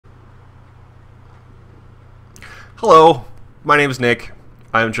Hello, my name is Nick.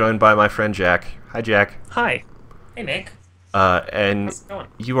 I am joined by my friend Jack. Hi, Jack. Hi. Hey, Nick. And How's it going?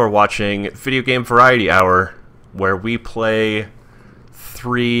 you are watching Video Game Variety Hour, where we play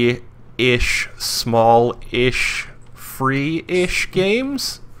three-ish, small-ish, free-ish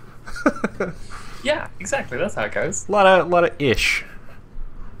games. Yeah, exactly. That's how it goes. A lot of ish.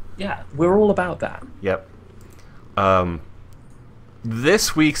 Yeah, we're all about that. Yep.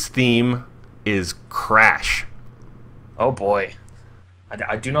 This week's theme is Crash. Oh boy.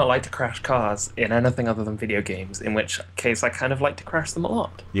 I do not like to crash cars in anything other than video games, in which case I kind of like to crash them a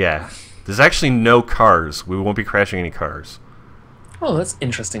lot. Yeah. There's actually no cars. We won't be crashing any cars. Oh, that's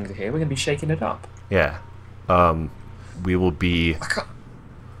interesting to hear. We're going to be shaking it up. Yeah. We will be...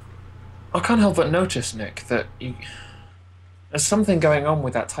 I can't help but notice, Nick, that there's something going on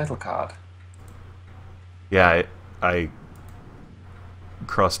with that title card. Yeah, I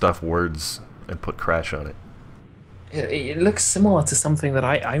crossed off words and put Crash on it. It looks similar to something that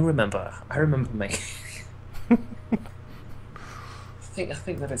I remember. I remember making. I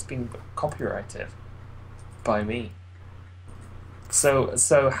think that it's been copyrighted by me. So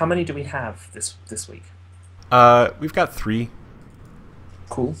how many do we have this week? We've got 3.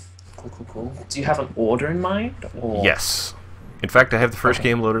 Cool. Do you have an order in mind? Or... Yes. In fact, I have the first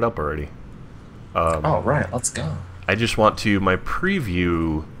game loaded up already. Oh, right. Let's go. I just want to... My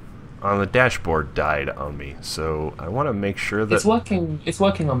preview on the dashboard died on me, so I want to make sure that... It's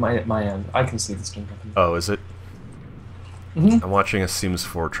working on my end. I can see the stream happening. Oh, is it? Mm-hmm. I'm watching a Sims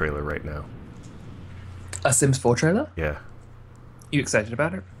 4 trailer right now. A Sims 4 trailer? Yeah. You excited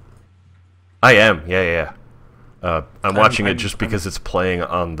about it? I am, yeah. I'm watching it just because it's playing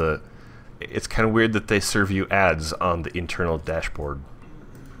on the... It's kind of weird that they serve you ads on the internal dashboard.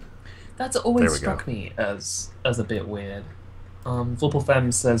 That's always struck me as a bit weird.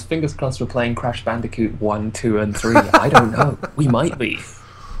 Fem says, fingers crossed we're playing Crash Bandicoot 1, 2, and 3. I don't know. We might be.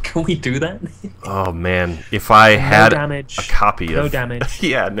 Can we do that? Oh, man. If I had a copy of... No damage.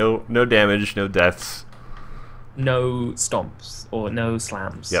 Yeah, no damage, no deaths. No stomps or no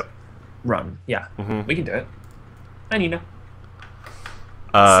slams. Yep. Run. Yeah. Mm-hmm. We can do it. And you know.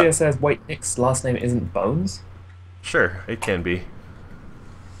 Sia Uh, says, wait, Nick's last name isn't Bones? Sure, it can be.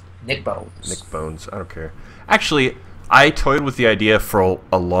 Nick Bones. Nick Bones, I don't care. Actually, I toyed with the idea for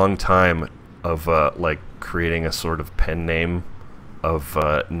a long time of, like, creating a sort of pen name of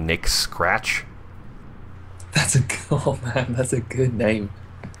Nick Scratch. That's a that's a good name.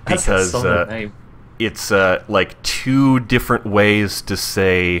 That's Because a solid name. it's, like, 2 different ways to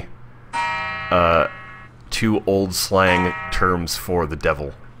say 2 old slang terms for the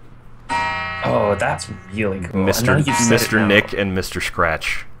devil. Oh, that's really cool. And now you've said it Mr. now. Nick and Mr.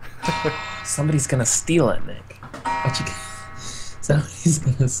 Scratch. Somebody's gonna steal it, Nick. Somebody's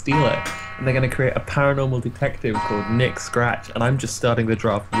gonna steal it, and they're gonna create a paranormal detective called Nick Scratch. And I'm just starting the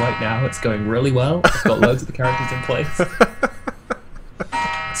draft right now. It's going really well. I've got loads of the characters in place.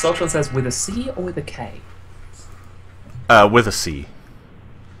 Soltron says, with a C or with a K? With a C.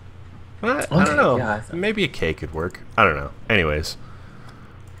 I don't know. Yeah, Maybe a K could work. I don't know. Anyways.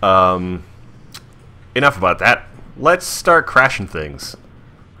 Enough about that. Let's start crashing things.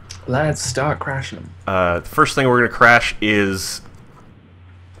 Let's start crashing them. The first thing we're going to crash is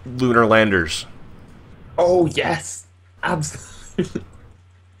lunar landers. Oh, yes. Absolutely.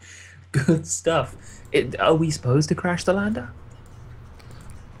 Good stuff. Are we supposed to crash the lander?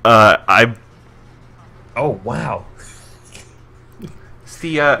 I... Oh, wow. It's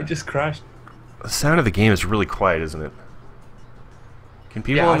the, It just crashed. the sound of the game is really quiet, isn't it? Can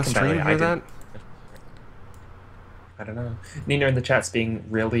people on the stream hear that? I don't know. Nina in the chat's being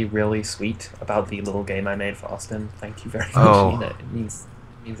really, really sweet about the little game I made for Austin. Thank you very much, Oh. Nina. It means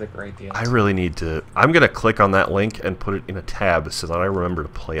a great deal. I really need to... I'm going to click on that link and put it in a tab so that I remember to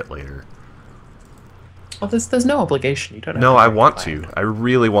play it later. Oh, there's no obligation. You don't have No, to I play want it. to. I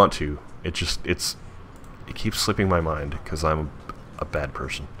really want to. It keeps slipping my mind because I'm a bad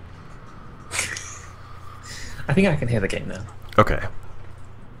person. I think I can hear the game now. Okay.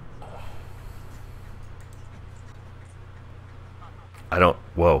 I don't...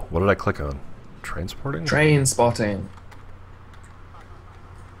 Whoa, what did I click on? Transporting? Train spotting.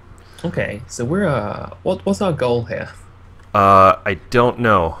 Okay, so we're what's our goal here? I don't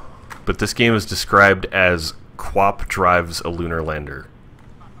know. But this game is described as Quap drives a lunar lander.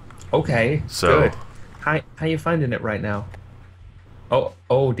 Okay, So- good. How you finding it right now?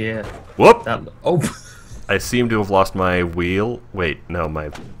 Oh dear. Whoop! Oh. I seem to have lost my wheel. Wait, no,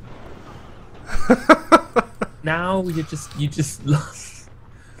 my... Now you just lost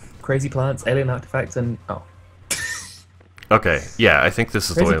crazy plants, alien artifacts, and oh. Okay, yeah, I think this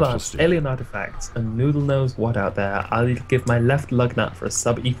is the way Crazy I'm plants, supposed to do. alien artifacts, and noodle knows what out there. I'll give my left lug nut for a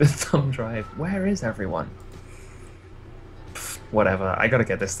sub-ether thumb drive. Where is everyone? Pfft, whatever, I gotta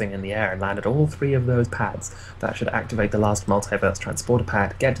get this thing in the air and land at all 3 of those pads. That should activate the last multiverse transporter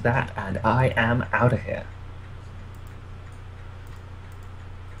pad. Get that, and I am out of here.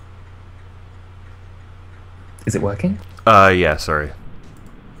 Is it working? Yeah, sorry.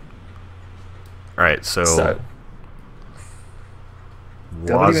 Alright, so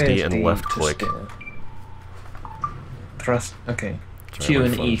WASD and left click. Thrust, okay. Sorry, Q my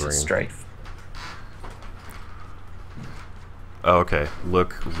and E phone's to ringing. strafe. Oh, okay.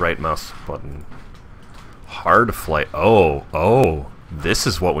 Look, right mouse button. Hard flight. Oh, this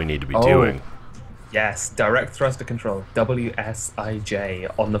is what we need to be doing. Yes, direct thruster control,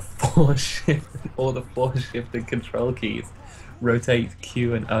 WSIJ on the 4 shift or the 4 shifted control keys. Rotate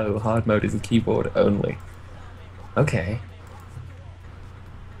Q and O. Hard mode is a keyboard only. Okay.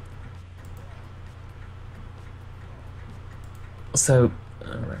 So,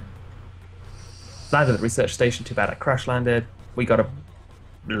 alright. Landed at the research station, too bad I crash landed. We gotta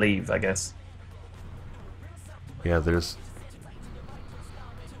leave, I guess. Yeah, there's...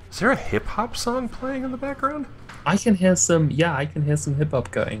 Is there a hip-hop song playing in the background? I can hear some, yeah, I can hear some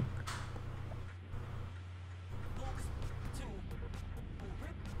hip-hop going.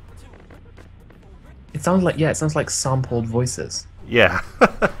 It sounds like, yeah, it sounds like sampled voices. Yeah.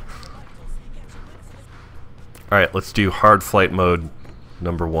 Alright, let's do hard flight mode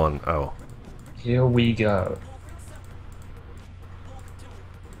number 1. Oh. Here we go.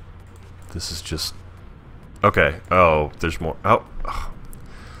 This is just... Okay. Oh, there's more. Oh.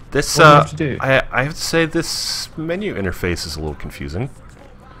 This, What do you have to do? I have to say this menu interface is a little confusing.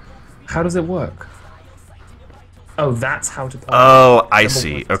 How does it work? Oh, that's how to play. Oh, I Number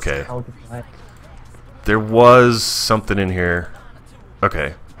see. one is Okay. how to play. There was something in here.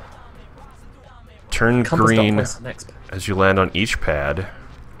 Okay. Turn Compass green dot plus the next page. as you land on each pad.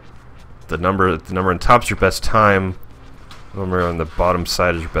 The number on top is your best time. The number on the bottom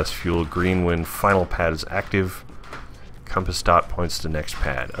side is your best fuel. Green when final pad is active. Compass dot points to next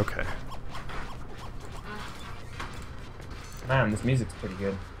pad. Okay. Man, this music's pretty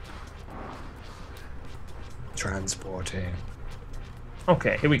good. Transporting.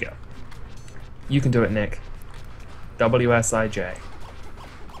 Okay, here we go. You can do it, Nick. WSIJ.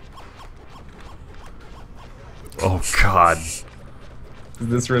 Oh God. Is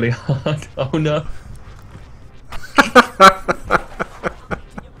this really hard? Oh no. I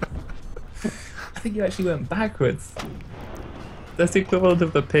think you actually went backwards. That's the equivalent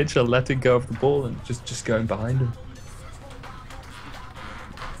of the pitcher letting go of the ball and just going behind him.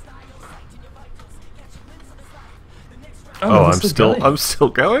 Oh, no, I'm still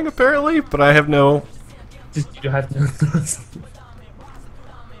going apparently, but I have no. You have no thrust.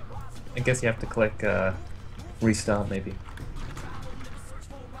 I guess you have to click restart maybe.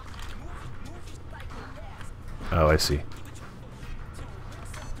 Oh, I see.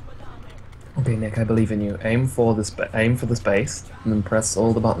 Okay, Nick, I believe in you. Aim for the space, and then press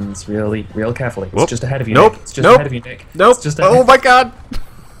all the buttons real carefully. It's Whoop. just ahead of you, Nope. Nick. It's just Nope. ahead of you, Nick. Nope. It's just ahead. Oh my God.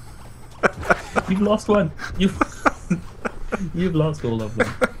 You've lost one. You've lost all of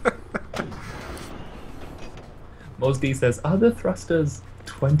them. Mosd says, "Are the thrusters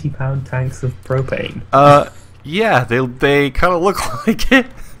 20-pound tanks of propane?" Yeah, they kind of look like it.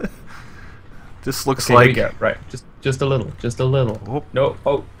 This looks Okay, like. here we go. Right, just a little, Whoop. No,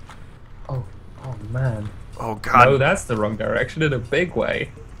 oh man. Oh God. No, that's the wrong direction in a big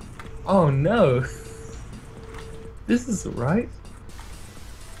way. Oh no. This is right.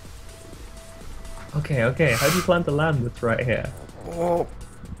 Okay, how do you plan to land this right here? Oh.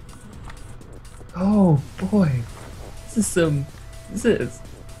 Oh boy. This is...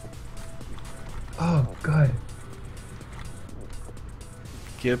 Oh god.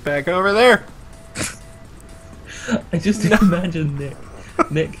 Get back over there. I just imagine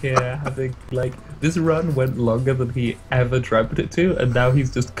Nick here having, like, this run went longer than he ever dreamt it to, and now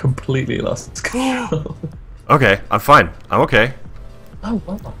he's just completely lost his control. Okay, I'm fine. I'm okay. Oh,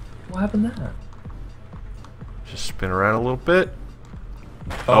 wow. What happened there? Just spin around a little bit.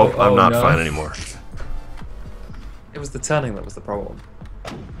 Oh, I'm not no. fine anymore. It was the turning that was the problem.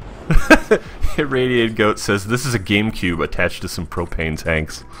 Irradiated Goat says this is a GameCube attached to some propane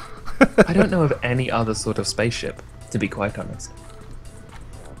tanks. I don't know of any other sort of spaceship, to be quite honest.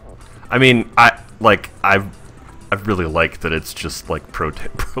 I mean, I really like that it's just like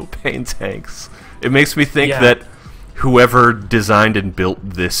propane tanks. It makes me think that whoever designed and built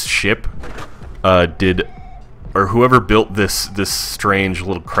this ship whoever built this strange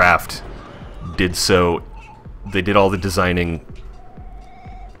little craft did so they did all the designing.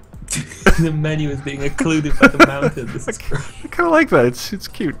 The menu is being occluded by the mountain. This is great. I kind of like that. It's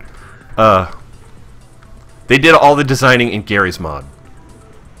cute. They did all the designing in Gary's mod.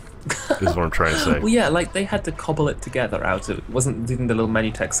 Is what I'm trying to say. Well, yeah, like they had to cobble it together out of. Didn't the little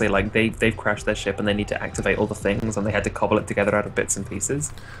menu text say like they've crashed their ship and they need to activate all the things and they had to cobble it together out of bits and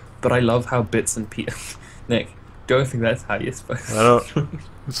pieces. But I love how bits and pieces. Nick, don't think that's how you're supposed to. I don't.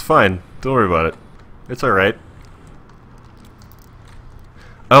 It's fine. Don't worry about it. It's all right.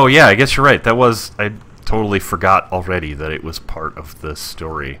 Oh yeah, I guess you're right. That was I totally forgot already that it was part of the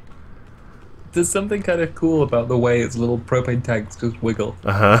story. There's something kind of cool about the way its little propane tanks just wiggle.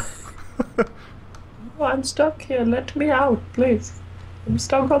 Uh-huh. Oh, I'm stuck here. Let me out, please. I'm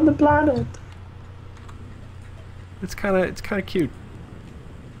stuck on the planet. It's kind of cute.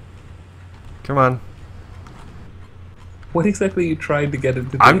 Come on. What exactly are you trying to get it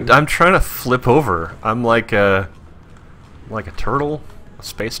to do? I'm trying to flip over. I'm like a turtle, a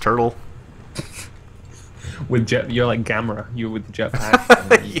space turtle. You're like Gamera. You're with the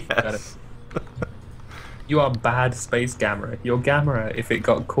jetpack. Yes. You are bad space Gamera. You're Gamera if it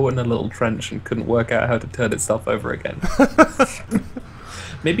got caught in a little trench and couldn't work out how to turn itself over again.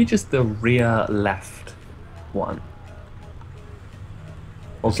 Maybe just the rear left one.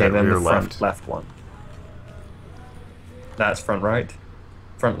 Okay, then the front left one. That's front right.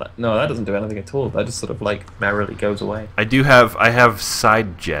 Front left. No, that doesn't do anything at all. That just sort of like merrily goes away. I have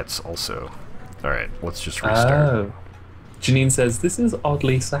side jets also. All right, let's just restart. Oh. Janine says this is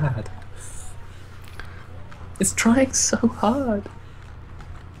oddly sad. It's trying so hard.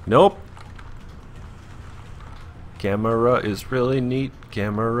 Nope. Gamera is really neat.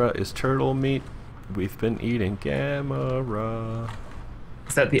 Gamera is turtle meat. We've been eating Gamera.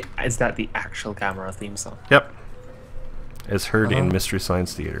 Is that the actual Gamera theme song? Yep. As heard in Mystery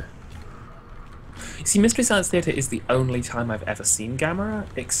Science Theater. See, Mystery Science Theater is the only time I've ever seen Gamera,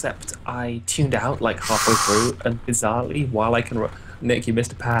 except I tuned out like halfway through, and bizarrely, while I can... Nick, you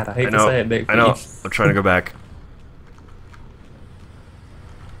missed a pad. I hate to say it, Nick. I know. I'm trying to go back.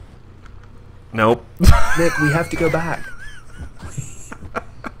 Nope. Nick, we have to go back.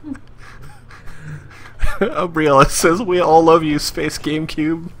 Briella says, we all love you, Space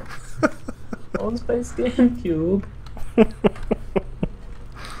GameCube. On Space GameCube.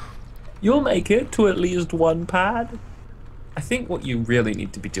 You'll make it to at least one pad. I think what you really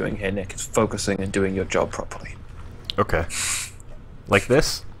need to be doing here, Nick, is focusing and doing your job properly. Okay. Like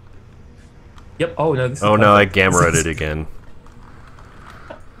this? Yep. Oh, no, this is Oh, no, I Gamera'd it again.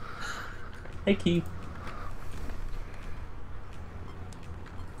 Hey, Keith.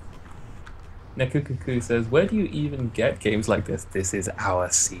 Nekukuku says, where do you even get games like this? This is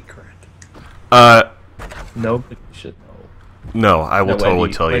our secret. Nobody should know. No, I will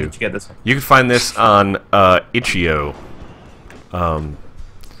totally tell you. Where did you get this one? You can find this on itch.io.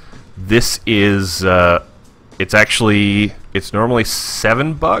 This is it's normally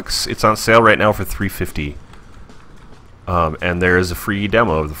 $7. It's on sale right now for $3.50. And there is a free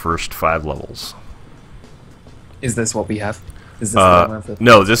demo of the first 5 levels. Is this what we have? Is this the demo of the...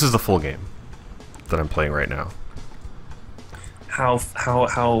 No, this is the full game that I'm playing right now. How do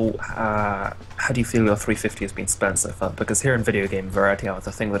you feel your $3.50 has been spent so far? Because here in Video Game Variety Hour,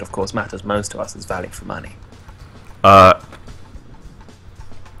 the thing that of course matters most to us is value for money. I'm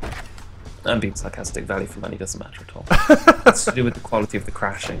being sarcastic. Value for money doesn't matter at all. It's to do with the quality of the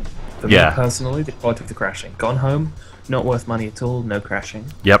crashing. For me personally, the quality of the crashing. Gone Home, not worth money at all. No crashing.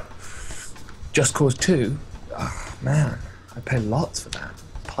 Yep. Just Cause 2. Oh, man, I pay lots for that.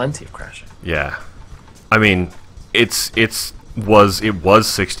 Plenty of crashing. Yeah. I mean, it was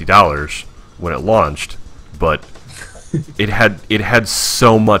 $60 when it launched, but it had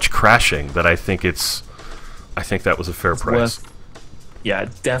so much crashing that I think that was a fair price. Yeah,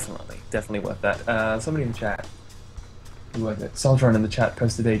 definitely worth that. Somebody in the chat, who was it? Soldier in the chat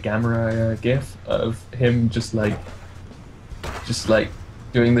posted a Gamera gif of him just like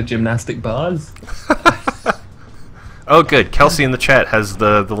doing the gymnastic bars. Oh, good. Kelsey in the chat has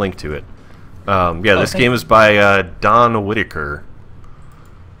the link to it. This game is by Don Whitaker,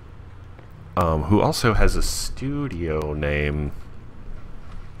 who also has a studio name.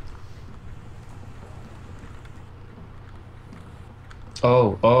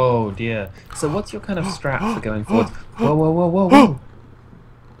 Oh dear. So what's your kind of strat for going forward? Whoa.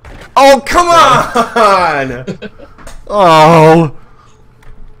 Oh, come on! Oh!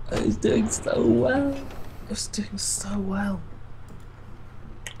 I was doing so well.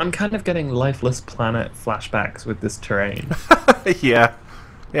 I'm kind of getting Lifeless Planet flashbacks with this terrain. Yeah,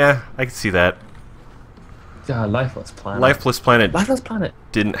 I can see that. Yeah, Lifeless Planet. Lifeless Planet Lifeless Planet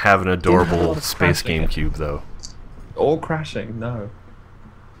didn't have an adorable Space GameCube, though. or crashing. No.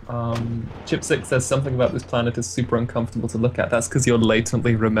 Chip6 says something about this planet is super uncomfortable to look at. That's because you're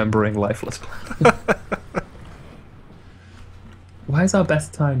latently remembering Lifeless Planet. Why is our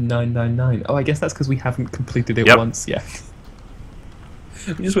best time 999? Oh, I guess that's because we haven't completed it once yet.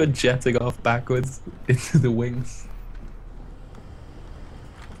 We just went jetting off backwards into the wings.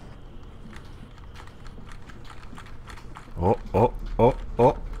 Oh, oh, oh,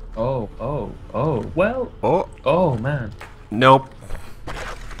 oh. Oh, oh, oh. Well. Oh. Oh, man. Nope.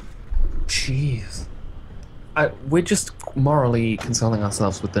 Jeez. We're just morally consoling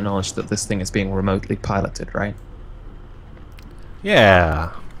ourselves with the knowledge that this thing is being remotely piloted, right?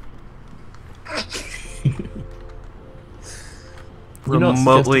 Yeah. You're not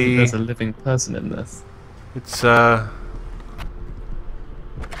suggesting there's a living person in this. It's,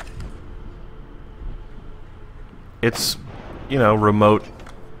 you know, remote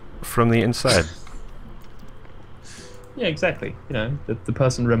from the inside. Yeah, exactly. You know, the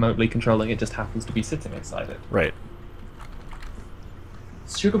person remotely controlling it just happens to be sitting inside it. Right.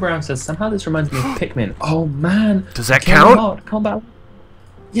 Sugar Brown says, somehow this reminds me of Pikmin. Oh, man. Does that count? Combat.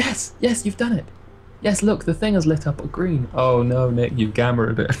 Yes, yes, you've done it. Yes, look, the thing has lit up green. Oh, no, Nick, you've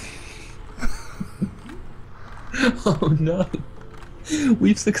gammered it. Oh, no.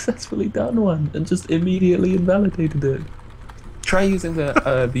 We've successfully done one and just immediately invalidated it. Try using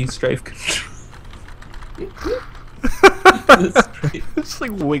the strafe control. Just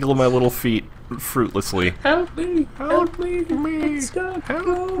like wiggle my little feet fruitlessly. Help me! Help me! I'm stuck!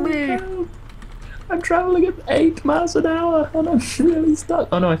 Help me! Help. I'm traveling at 8 miles an hour and I'm really stuck.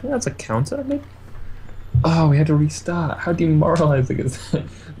 Oh no, I think that's a counter, maybe? Oh, we had to restart. How demoralizing is that?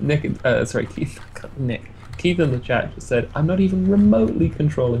 Keith in the chat just said, I'm not even remotely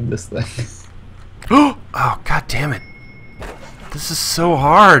controlling this thing. Oh, god damn it. This is so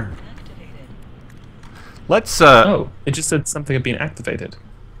hard. Let's, Oh, it just said something had been activated.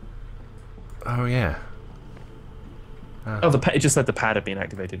 Oh, yeah. It just said the pad had been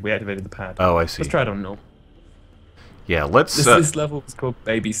activated. We activated the pad. Oh, I see. Let's try it on null. Yeah, let's... This level is called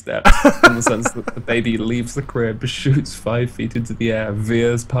Baby Steps, in the sense that the baby leaves the crib, shoots 5 feet into the air,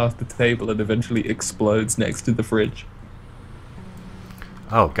 veers past the table, and eventually explodes next to the fridge.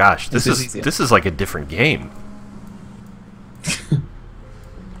 Oh, gosh. This is like a different game.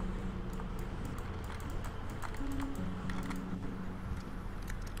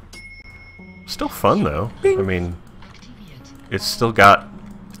 Still fun, though. Bing. I mean, it's still got,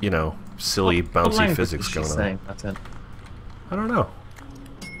 you know, silly, bouncy physics going on. I don't know.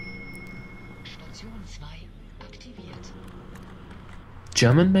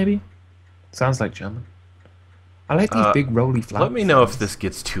 German, maybe? Sounds like German. I like these big rolly flaps. Let me know if this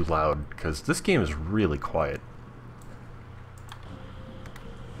gets too loud, because this game is really quiet.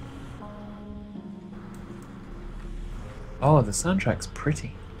 Oh, the soundtrack's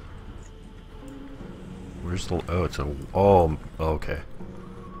pretty. Where's the... Oh, it's a... Oh, okay.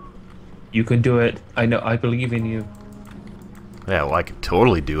 You can do it. I know. I believe in you. Yeah, well, I could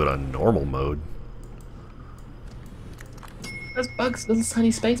totally do it on normal mode. There's bugs. There's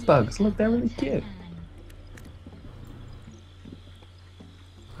tiny space bugs. Look, they're really cute.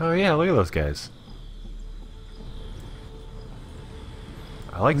 Oh yeah, look at those guys.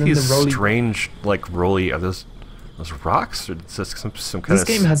 I like these strange, like, rolly... Are those rocks? Or is this some kind of... This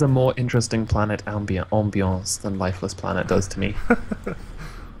game has a more interesting planet ambiance than Lifeless Planet does to me.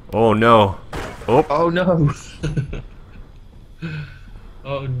 Oh no. Oh. Oh no.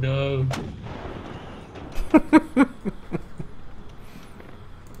 Oh no.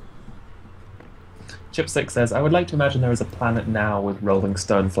 Chip6 says, I would like to imagine there is a planet now with rolling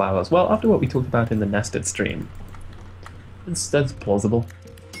stone flowers. Well, after what we talked about in the nested stream, that's plausible.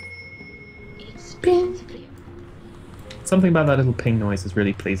 Ping. Something about that little ping noise is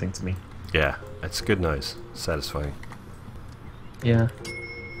really pleasing to me. Yeah, it's good noise. Satisfying. Yeah.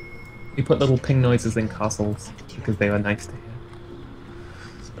 We put little ping noises in castles because they were nice to hear.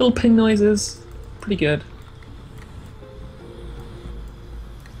 Little ping noises, pretty good.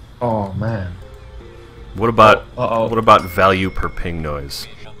 Oh man. What about what about value per ping noise?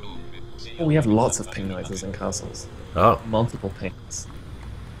 Oh, we have lots of ping noises in castles. Oh, multiple pings.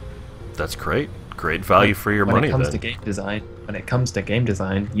 That's great. Great value for your money. When it comes to game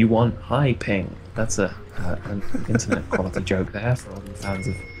design, you want high ping. That's an internet quality joke there for all the fans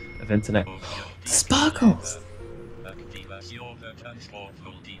of internet. Sparkles.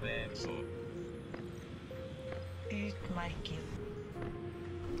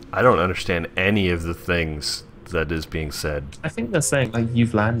 I don't understand any of the things that is being said. I think they're saying like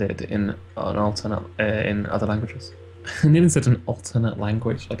you've landed in an alternate in other languages. I nearly said an alternate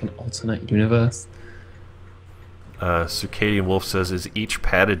language, like an alternate universe. Circadian Wolf says, is each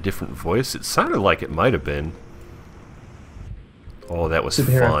pad a different voice? It sounded like it might have been. Oh, that was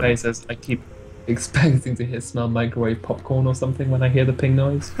Superhero fun. Face says, I keep expecting to smell microwave popcorn or something when I hear the ping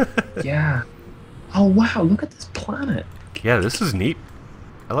noise. Yeah. Oh, wow, look at this planet. Yeah, this is neat.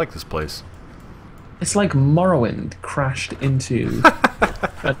 I like this place. It's like Morrowind crashed into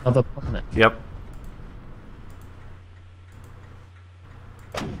another planet. Yep.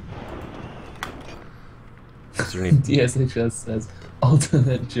 Is there any... DSHS says,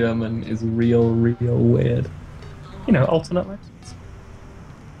 alternate German is real weird. You know, alternate languages.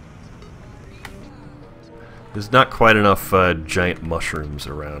 There's not quite enough giant mushrooms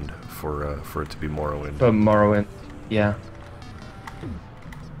around for it to be Morrowind. For Morrowind, yeah.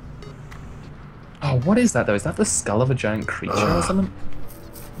 Oh, what is that though? Is that the skull of a giant creature or something?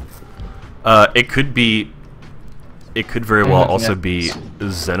 It could be. It could very well also be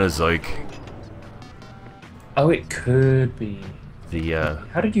Xenozoic. Oh, it could be. The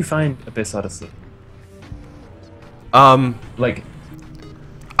How did you find Abyss Odyssey? Like,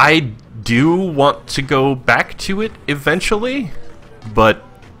 I do want to go back to it eventually, but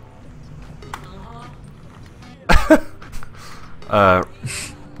the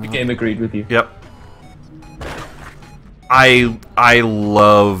game agreed with you. Yep. I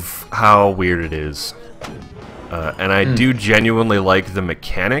love how weird it is, and I do genuinely like the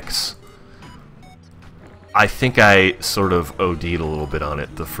mechanics. I think I sort of OD'd a little bit on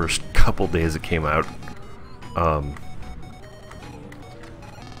it the first couple days it came out.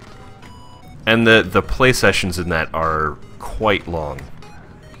 And the play sessions in that are quite long.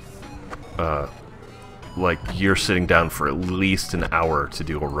 Like, you're sitting down for at least an hour to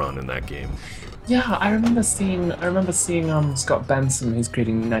do a run in that game. Yeah, I remember seeing Scott Benson, who's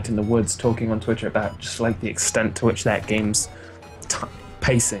creating Night in the Woods, talking on Twitter about just like the extent to which that game's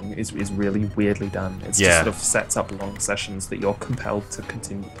pacing is really weirdly done. It just sort of sets up long sessions that you're compelled to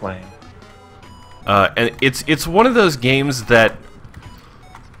continue playing. And it's one of those games that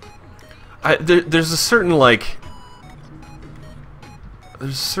there's a certain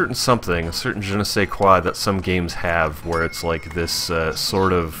there's a certain something, a certain je ne sais quoi that some games have where it's like this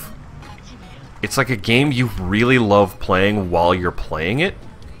sort of... It's like a game you really love playing while you're playing it,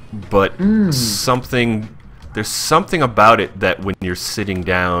 but there's something about it that when you're sitting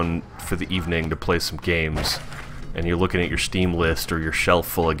down for the evening to play some games, and you're looking at your Steam list or your shelf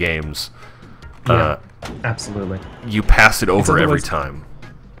full of games, absolutely, you pass it over every time.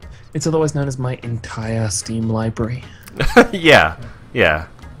 It's otherwise known as my entire Steam library. yeah. I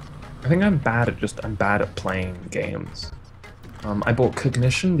think I'm bad at playing games. I bought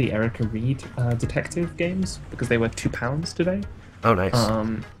Cognition, the Erica Reed detective games, because they were £2 today. Oh, nice.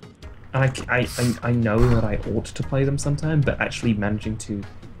 And I know that I ought to play them sometime, but actually managing to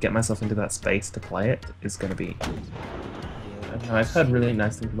get myself into that space to play it is going to be... I don't know, I've heard really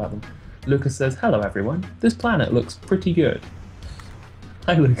nice things about them. Lucas says, hello everyone, this planet looks pretty good.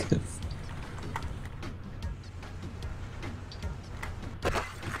 Hi Lucas.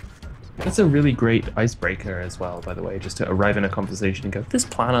 That's a really great icebreaker as well, by the way, just to arrive in a conversation and go, this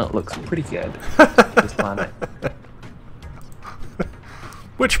planet looks pretty good. This planet.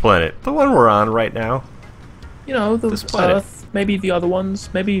 Which planet? The one we're on right now. You know, the Earth, maybe the other ones,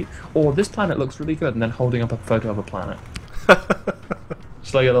 maybe... Or this planet looks really good, and then holding up a photo of a planet.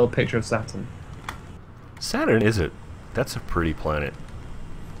 Just like a little picture of Saturn. Saturn, is it? That's a pretty planet.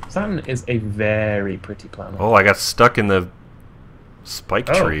 Saturn is a very pretty planet. Oh, I got stuck in the spike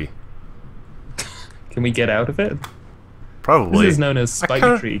tree. Can we get out of it? Probably. This is known as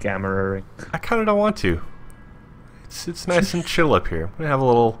spike tree gamma. I kind of don't want to. It's nice and chill up here. We have a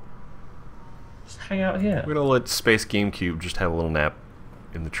little... Just hang out here. We're gonna let Space GameCube just have a little nap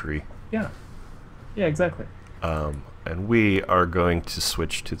in the tree. Yeah. Yeah, exactly. And we are going to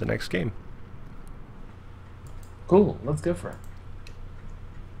switch to the next game. Cool. Let's go for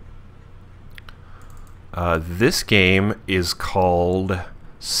it. This game is called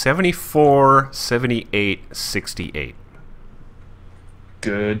 74, 78, 68.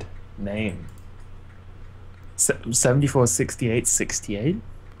 Good name. 74, 68, 68?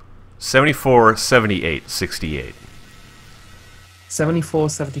 74, 78, 68. 74,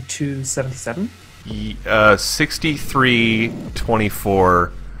 72, 77? 63,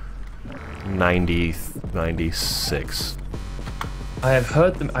 24, 90, 96. I have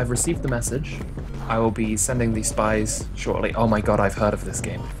heard them. I've received the message. I will be sending the spies shortly. Oh my god, I've heard of this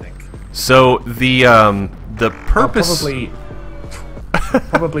game, I think. So the purpose...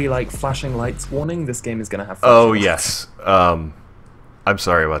 Probably like flashing lights warning, this game is going to have... Oh, yes. I'm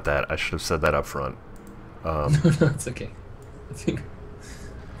sorry about that. I should have said that up front. No, it's okay. I think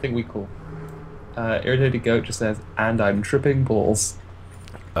we cool. Irritated Goat just says, and I'm tripping balls.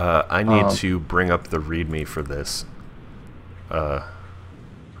 I need to bring up the README for this. The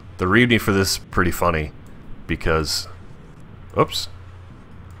README for this is pretty funny because, oops.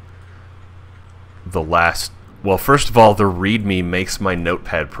 Well, first of all, the README makes my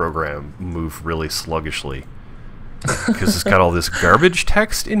Notepad program move really sluggishly because it's got all this garbage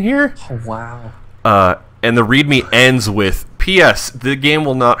text in here. Oh, wow. And the README ends with, P.S. The game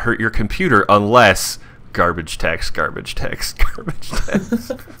will not hurt your computer unless garbage text, garbage text, garbage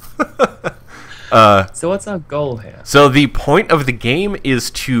text. So what's our goal here? So the point of the game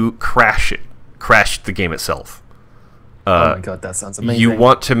is to crash the game itself. Oh my god, that sounds amazing. You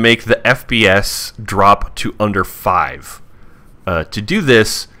want to make the FPS drop to under 5. To do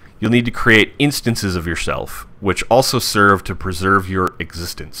this, you'll need to create instances of yourself, which also serve to preserve your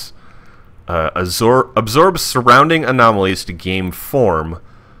existence. Absorb surrounding anomalies to gain form,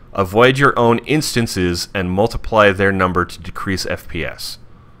 avoid your own instances, and multiply their number to decrease FPS.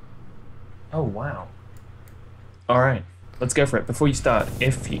 Oh, wow. Alright, let's go for it. Before you start,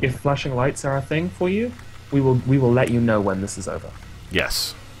 if flashing lights are a thing for you, we will let you know when this is over.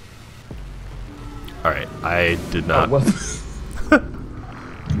 Yes. Alright, I did not... Oh, well.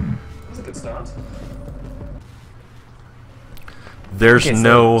 That's a good start. There's okay,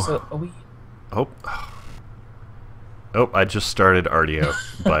 no... So are we... Oh, I just started Rdio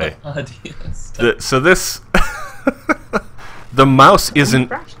by... so this... the mouse isn't...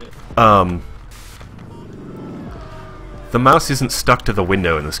 The mouse isn't stuck to the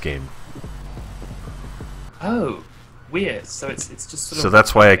window in this game. Oh, weird. So it's just sort of... So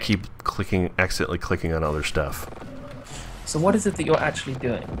that's why I keep accidentally clicking on other stuff. So what is it that you're actually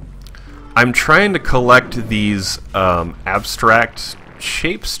doing? I'm trying to collect these abstract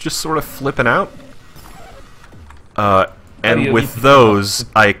shapes just sort of flipping out. And with those,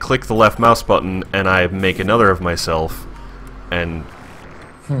 I click the left mouse button and I make another of myself, and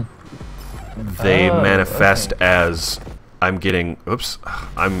they manifest as I'm getting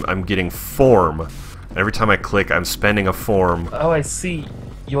I'm getting form. Every time I click, I'm spending a form. Oh, I see.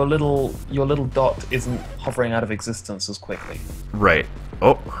 Your little dot isn't hovering out of existence as quickly. Right.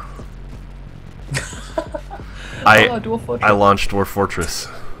 Oh. I launched Dwarf Fortress.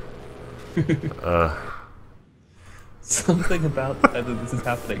 Something about that this is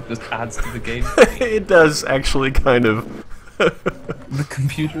happening just adds to the game. It does actually, kind of. The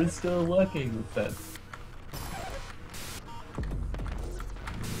computer is still working with that.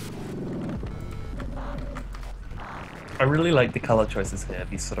 I really like the color choices here,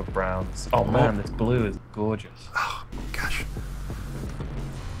 these sort of browns. Oh man, this blue is gorgeous. Oh, gosh.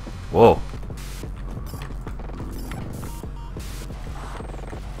 Whoa.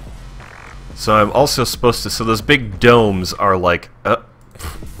 So I'm also supposed to... So those big domes are like...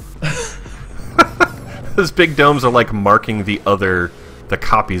 Those big domes are like marking the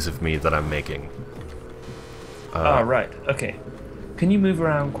copies of me that I'm making. Right. Okay. Can you move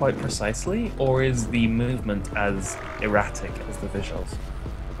around quite precisely, or is the movement as erratic as the visuals?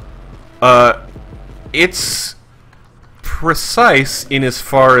 It's precise in as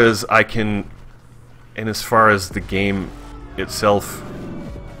far as I can... In as far as the game itself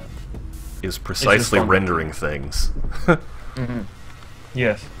is precisely rendering things. Mm-hmm.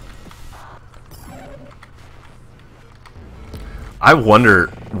 Yes. I wonder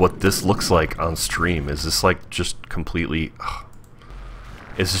what this looks like on stream. Is this like just completely...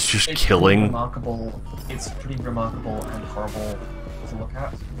 Is this just killing? It's pretty remarkable and horrible to look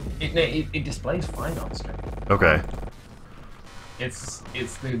at. It displays fine on stream. Okay. It's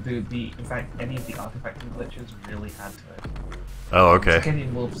the in fact any of the artifacting glitches really add to it. Oh, okay.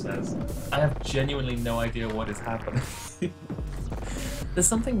 Kenyan Wolf says, I have genuinely no idea what is happening. There's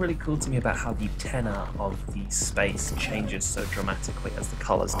something really cool to me about how the tenor of the space changes so dramatically as the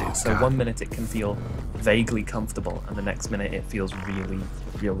colors do. So God. 1 minute it can feel vaguely comfortable, and the next minute it feels really,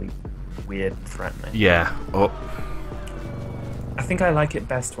 really weird and threatening. Yeah. Oh. I think I like it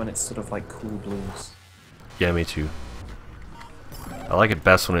best when it's sort of like cool blues. Yeah, me too. I like it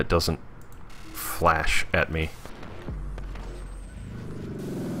best when it doesn't flash at me.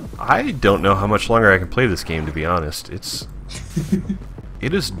 I don't know how much longer I can play this game, to be honest.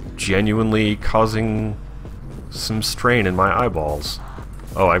 It is genuinely causing some strain in my eyeballs.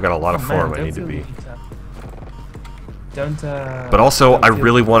 Oh, I've got a lot of form I need to be. But also, I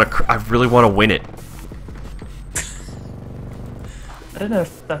really want to win it. I don't know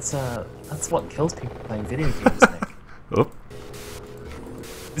if that's what kills people playing video games, Nick. Oh.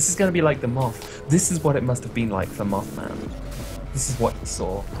 This is gonna be like the Moth. This is what it must have been like for Mothman. This is what he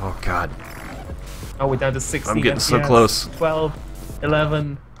saw. Oh God. Oh, we're down to 60. I'm getting so close. 12,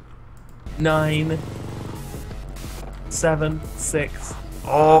 11. 9, 7, 6.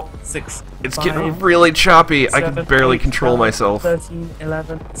 Oh, 6. it's 5, getting really choppy. 7, I can barely 8, control 12, myself. 13,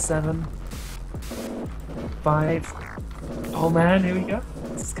 11, 7, 5. Oh man, here we go.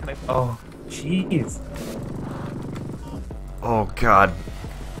 This is kind of. Oh, jeez. Oh god.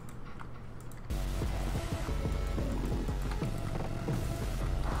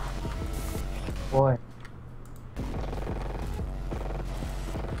 Boy.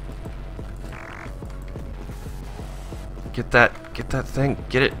 Get that thing.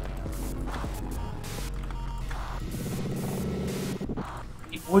 Get it.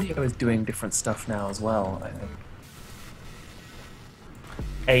 The audio is doing different stuff now as well, I think.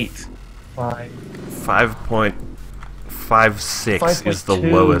 8, 5. 5.56 is the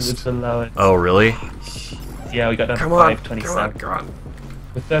 5.2 lowest. is the lowest. Oh, really? Yeah, we got down to Come on, 5.27. come on.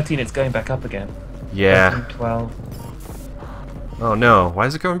 With 13, it's going back up again. Yeah. 13, 12. Oh no, why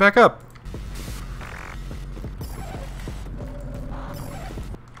is it going back up?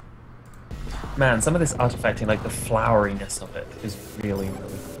 Man, some of this artifacting, like the floweriness of it, is really, really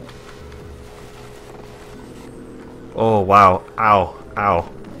cool. Oh wow. Ow. Ow.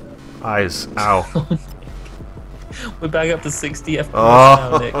 Eyes. Ow. We're back up to 60 FPS Oh.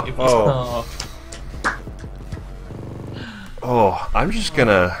 now, Nick. If you- oh. Oh, I'm just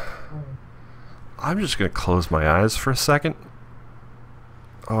gonna close my eyes for a second.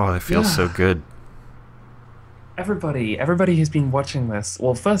 Oh, it feels so good. Everybody who's been watching this,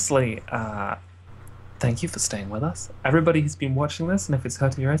 well, firstly, thank you for staying with us. Everybody who's been watching this, and if it's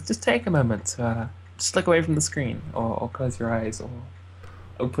hurting your eyes, just take a moment to just look away from the screen, or close your eyes, or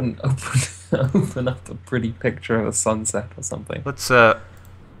open open up a pretty picture of a sunset or something. Let's turn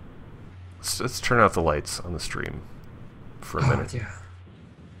out the lights on the stream for a minute. Yeah.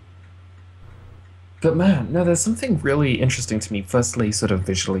 But man, no, there's something really interesting to me. Firstly, sort of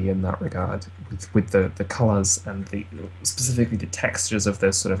visually in that regard, with the colors and specifically the textures of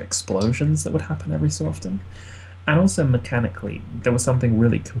those sort of explosions that would happen every so often, and also mechanically, there was something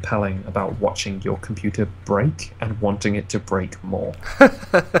really compelling about watching your computer break and wanting it to break more.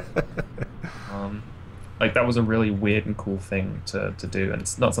 Like that was a really weird and cool thing to do, and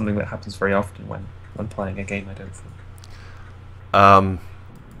it's not something that happens very often when playing a game, I don't think.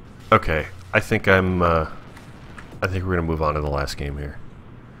 Okay. I think we're gonna move on to the last game here.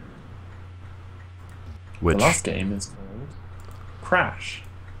 Which The last game is called Crash,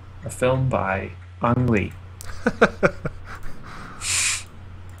 a film by Ang Lee.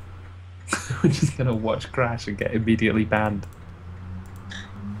 We're just gonna watch Crash and get immediately banned.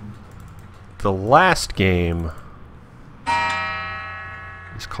 the last game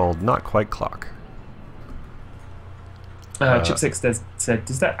is called Not Quite Clock. Chip6 said,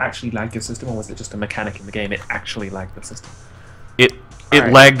 does that actually lag your system, or was it just a mechanic in the game? It actually lagged the system. It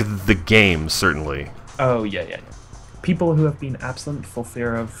Alright. lagged the game, certainly. Oh, yeah. People who have been absent for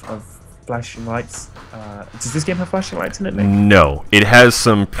fear of flashing lights. Does this game have flashing lights in it, Nick? No, it has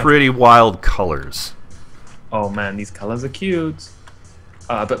some pretty wild colors. Oh man, these colors are cute.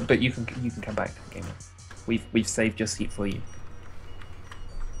 But you can come back to the game. We've saved your seat for you.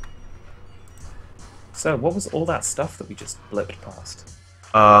 So, what was all that stuff that we just blipped past?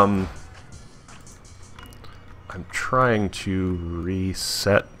 I'm trying to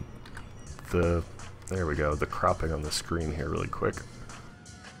reset the... There we go, the cropping on the screen here really quick.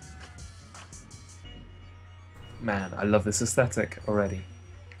 Man, I love this aesthetic already.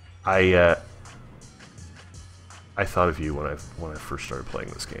 I thought of you when I first started playing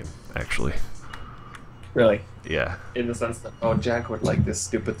this game, actually. Really? Yeah. In the sense that, oh, Jack would like this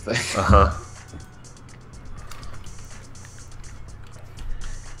stupid thing. Uh-huh.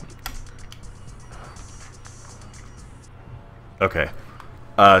 Okay.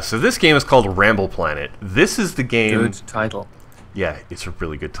 So this game is called Ramble Planet. This is the game... Good title. Yeah, it's a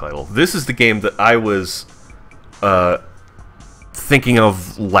really good title. This is the game that I was thinking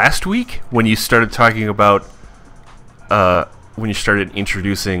of last week when you started talking about... when you started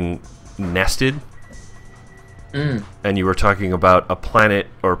introducing Nested. And you were talking about a planet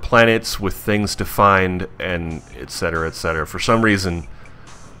or planets with things to find and etc. etc. For some reason...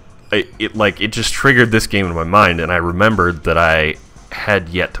 It just triggered this game in my mind, and I remembered that I had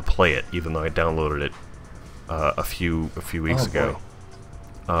yet to play it, even though I downloaded it a few weeks ago.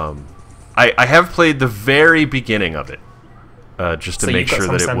 I have played the very beginning of it, just to make sure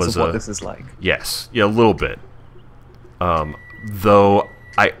that it was what this is like. Yes, yeah, a little bit. Though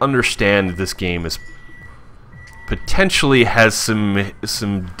I understand this game is potentially has some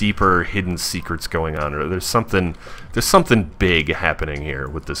deeper hidden secrets going on, or there's something big happening here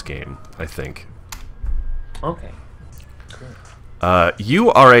with this game, I think. Okay. Cool.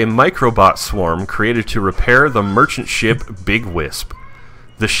 You are a microbot swarm created to repair the merchant ship Big Wisp.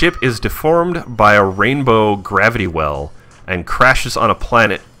 The ship is deformed by a rainbow gravity well and crashes on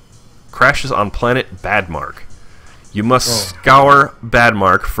planet Badmark. You must scour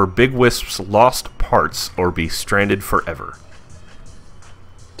Badmark for Big Wisp's lost parts or be stranded forever.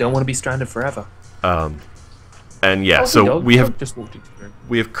 Don't want to be stranded forever. And yeah, so we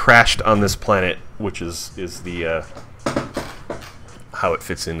have crashed on this planet, which is the how it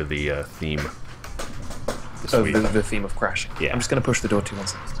fits into the theme. The theme of crashing. Yeah. I'm just gonna push the door 2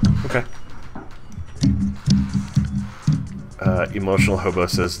 once. Okay. Emotional Hobo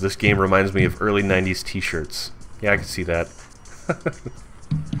says, this game reminds me of early 90s t-shirts. Yeah, I can see that.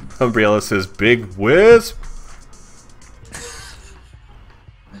 Umbrella says, Big Wisp!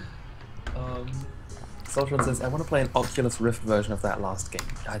 Soltron says, I want to play an Oculus Rift version of that last game.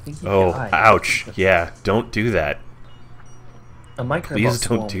 I think you ouch. Yeah, don't do that. A Please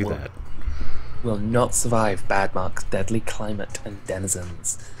don't do that. Will not survive Badmark's deadly climate and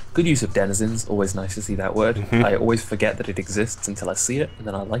denizens. Good use of denizens, always nice to see that word. I always forget that it exists until I see it, and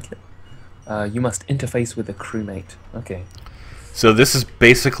then I like it. You must interface with a crewmate. Okay. So this is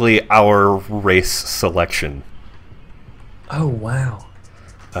basically our race selection. Oh, wow.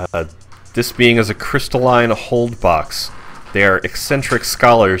 This being as a crystalline hold box. They are eccentric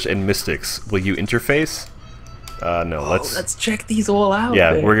scholars and mystics. Will you interface? No, let's check these all out.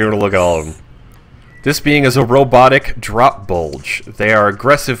 Yeah, we're going to look at all of them. This being as a robotic drop bulge. They are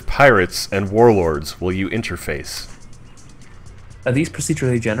aggressive pirates and warlords. Will you interface? Are these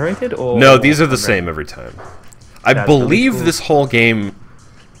procedurally generated, or...? No, these are the same every time. I believe this whole game...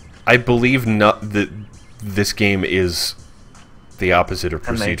 I believe not that this game is the opposite of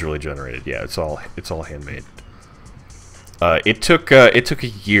procedurally generated. Yeah, it's all handmade. It took a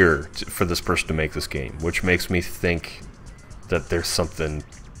year for this person to make this game, which makes me think that there's something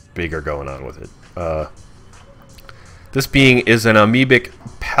bigger going on with it. This being is an amoebic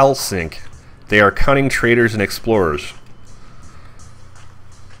palsync. They are cunning traders and explorers.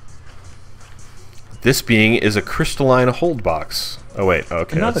 This being is a crystalline hold box. Oh wait,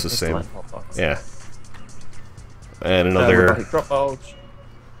 okay, that's the same. Yeah. And another drop bulge.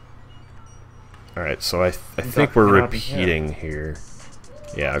 Alright, so I think we're repeating here.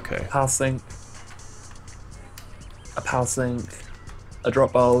 Yeah, okay. A palsync, a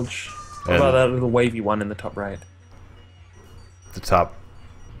drop bulge. What about that little wavy one in the top right? The top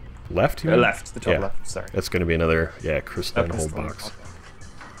left? Left, the top left, sorry. That's going to be another, crystalline hold box.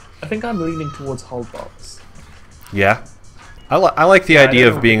 I think I'm leaning towards hold box. Yeah? I like the idea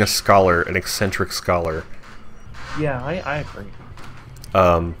of being a scholar, an eccentric scholar. Yeah, I agree.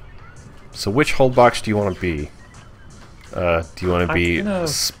 So which hold box do you want to be? Do you want to be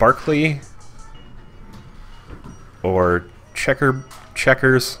sparkly? Or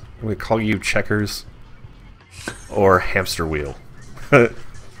checkers? We call you checkers? Or hamster wheel?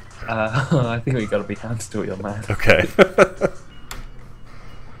 I think we gotta be hamster wheel, man. Okay.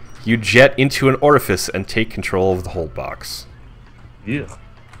 You jet into an orifice and take control of the hold box. Yeah.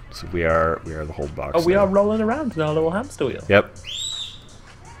 So we are the hold box. Oh, we are rolling around in our little hamster wheel. Yep.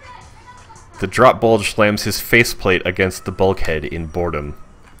 The drop bulge slams his faceplate against the bulkhead in boredom.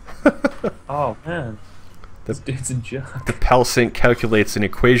 Oh man. This dude's a jerk. The palsync calculates an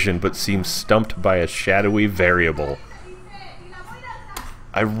equation but seems stumped by a shadowy variable.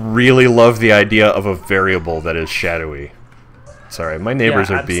 I really love the idea of a variable that is shadowy. Sorry, my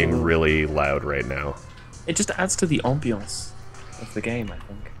neighbors are being really loud right now. It just adds to the ambiance of the game, I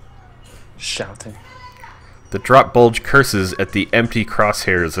think. Shouting. The drop bulge curses at the empty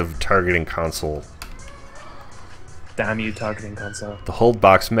crosshairs of targeting console. Damn you, targeting console. The hold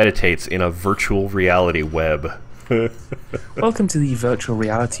box meditates in a virtual reality web. Welcome to the virtual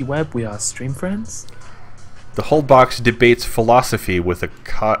reality web. We are stream friends. The hold box debates philosophy with a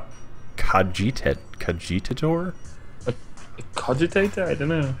cogitator? A cogitator? I don't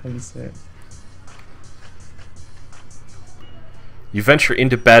know how you say it. You venture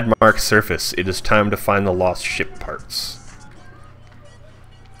into Badmark's surface. It is time to find the lost ship parts.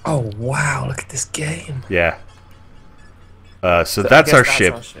 Oh wow, look at this game. Yeah. So that's our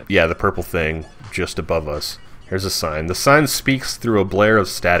ship. Yeah, the purple thing just above us. Here's a sign. The sign speaks through a blare of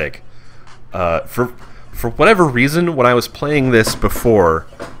static. For whatever reason, when I was playing this before,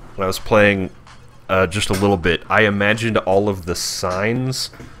 when I was playing just a little bit, I imagined all of the signs,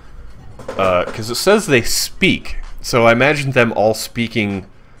 because it says they speak. So I imagined them all speaking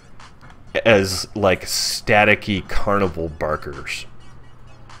as, like, staticky carnival barkers.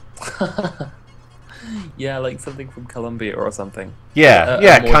 Yeah, like something from Columbia or something. Yeah,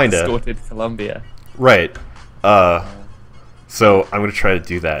 yeah, kind of. Distorted Columbia. Right. So I'm gonna try to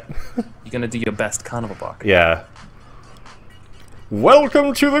do that. You're gonna do your best carnival bark. Yeah.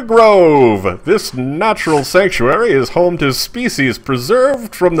 Welcome to the Grove! This natural sanctuary is home to species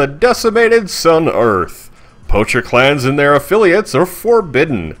preserved from the decimated Sun Earth. Poacher clans and their affiliates are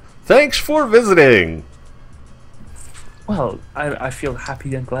forbidden. Thanks for visiting! Well, I feel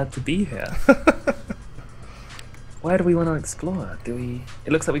happy and glad to be here. Where do we want to explore?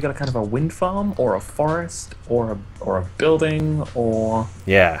 It looks like we got a kind of a wind farm, or a forest, or a building, or...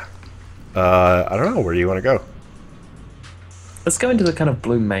 Yeah. I don't know. Where do you want to go? Let's go into the kind of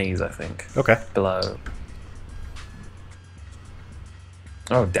blue maze, I think. Okay. Below.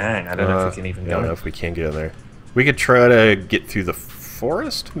 Oh, dang. I don't know if we can even go. I don't know if we can get in there. We could try to get through the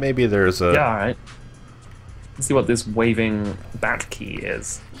forest? Maybe there's a... Yeah, alright. Let's see what this waving bat key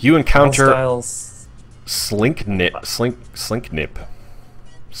is. You encounter... Hostiles... Slinknip. Hostile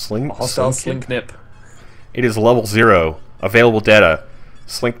Slinknip. It is level 0. Available data.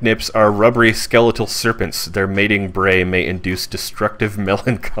 Slinknips are rubbery skeletal serpents. Their mating bray may induce destructive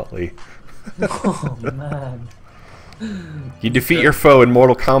melancholy. Oh, man. You defeat your foe in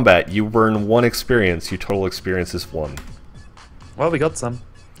Mortal Kombat. You earn 1 experience. Your total experience is 1. Well, we got some.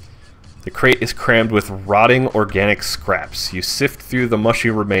 The crate is crammed with rotting organic scraps. You sift through the mushy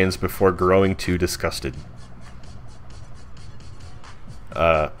remains before growing too disgusted.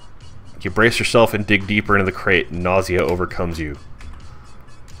 You brace yourself and dig deeper into the crate. Nausea overcomes you.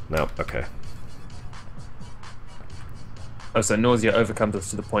 No, okay. Oh, so nausea overcomes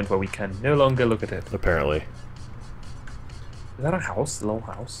us to the point where we can no longer look at it. Apparently. Is that a house? A little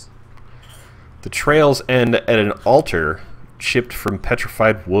house? The trails end at an altar chipped from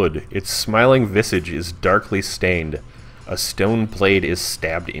petrified wood. Its smiling visage is darkly stained. A stone blade is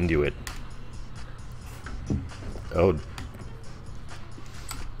stabbed into it. Oh.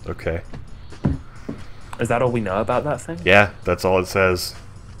 Okay. Is that all we know about that thing? Yeah, that's all it says.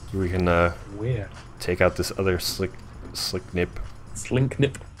 We can Weird. take out this other Slinknip.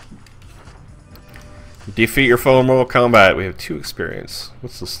 Slinknip. Defeat your foe in Mortal Kombat. We have 2 experience.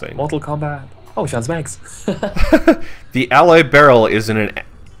 What's this thing? Mortal Kombat. Oh, we found some eggs. The alloy barrel is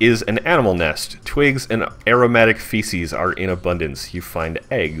an animal nest. Twigs and aromatic feces are in abundance. You find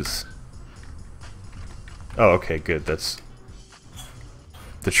eggs. Oh, okay, good. That's...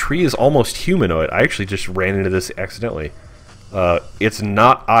 The tree is almost humanoid. I actually just ran into this accidentally. Its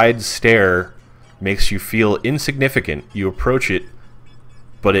knot-eyed stare makes you feel insignificant. You approach it,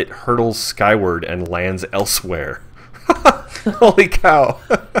 but it hurtles skyward and lands elsewhere. Holy cow.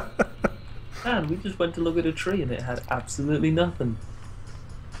 Man, we just went to look at a tree and it had absolutely nothing.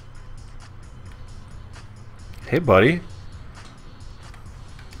 Hey, buddy.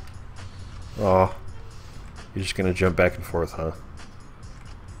 Oh, you're just gonna jump back and forth, huh?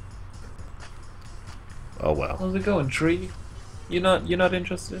 Oh well. How's it going, tree? You're not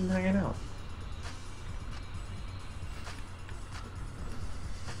interested in hanging out?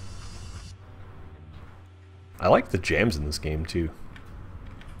 I like the jams in this game too.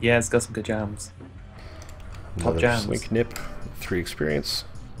 Yeah, it's got some good jams. Top jams. Slinknip, 3 experience.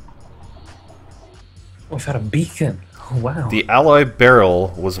 Oh, we've had a beacon. Oh, wow. The alloy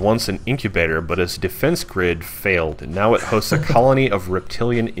barrel was once an incubator, but its defense grid failed. Now it hosts a colony of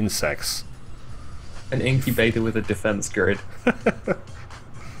reptilian insects. An incubator with a defense grid.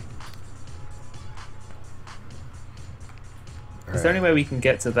 Is there any way we can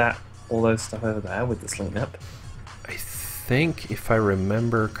get to all those stuff over there with the Slinknip? I think, if I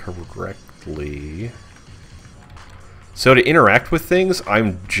remember correctly... So to interact with things,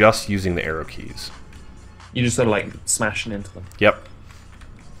 I'm just using the arrow keys. You just sort of like smashing into them? Yep.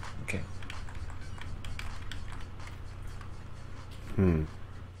 Okay.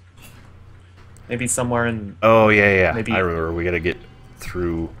 Maybe somewhere in... Oh, yeah. Maybe... I remember. We gotta get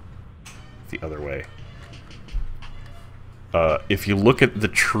through the other way. If you look at the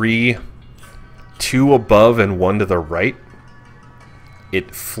tree 2 above and 1 to the right,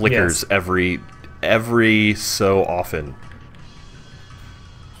 it flickers every so often.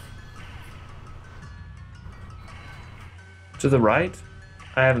 To the right?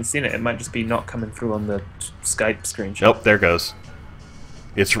 I haven't seen it. It might just be not coming through on the Skype screenshot. Nope, there it goes.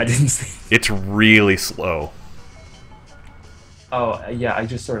 I didn't see. It's really slow. Oh, yeah, I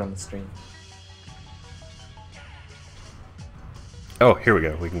just saw it on the stream. Oh, here we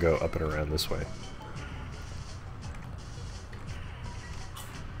go. We can go up and around this way.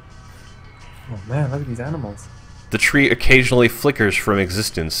 Oh man, look at these animals. The tree occasionally flickers from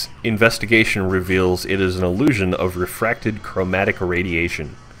existence. Investigation reveals it is an illusion of refracted chromatic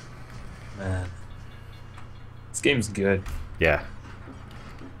radiation. Man. This game's good. Yeah.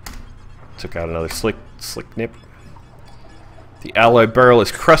 Took out another Slinknip. The alloy barrel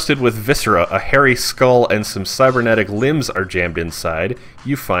is crusted with viscera. A hairy skull and some cybernetic limbs are jammed inside.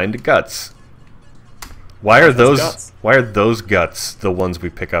 You find guts. Why are those guts the ones we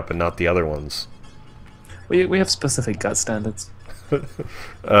pick up and not the other ones? We have specific gut standards.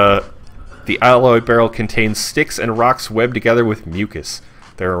 The alloy barrel contains sticks and rocks webbed together with mucus.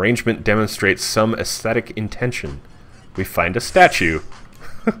 Their arrangement demonstrates some aesthetic intention. We find a statue.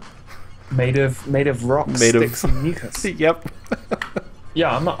 Made of rocks, sticks, and mucus. Yep.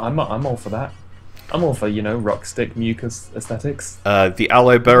 Yeah, I'm all for that. I'm all for, you know, rock, stick, mucus aesthetics. The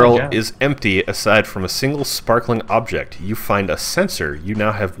alloy barrel is empty aside from a single sparkling object. You find a sensor. You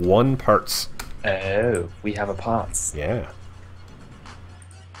now have 1 parts. Oh, we have a parts. Yeah.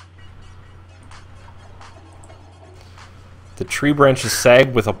 The tree branches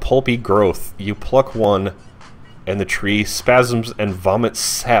sag with a pulpy growth. You pluck one, and the tree spasms and vomits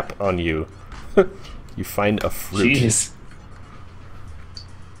sap on you. You find a fruit. Jeez.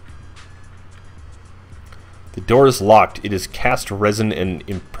 The door is locked. It is cast resin and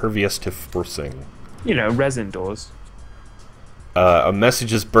impervious to forcing. You know, resin doors. A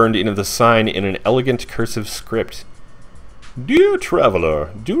message is burned into the sign in an elegant cursive script. Dear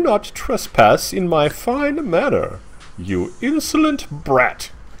traveler, do not trespass in my fine manor, you insolent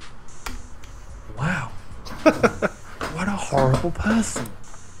brat. Wow. What a horrible person.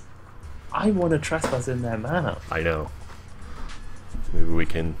 I want to trespass in their manor. I know. Maybe we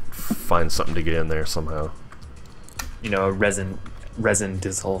can find something to get in there somehow. You know, a resin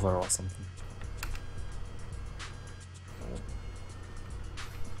dissolver or something.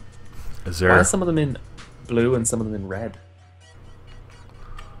 Is there... Why are some of them in blue and some of them in red?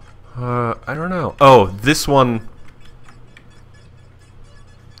 I don't know. Oh, this one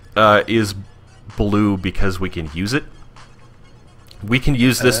is blue because we can use it. We can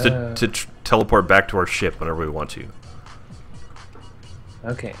use this to teleport back to our ship whenever we want to.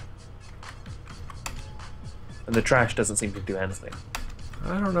 Okay. And the trash doesn't seem to do anything.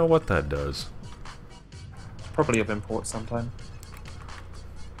 I don't know what that does. Probably of import sometime.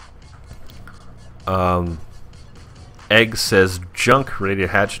 Egg says junk, ready to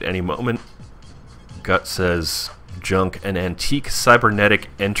hatch at any moment. Gut says junk and antique cybernetic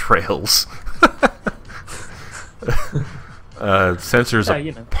entrails. Sensors Yeah,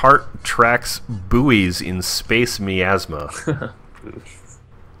 you know. apart tracks buoys in space miasma.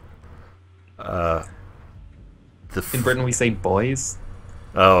 In Britain we say boys,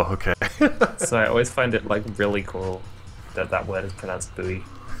 Oh, okay. so I always find it like really cool that that word is pronounced buoy.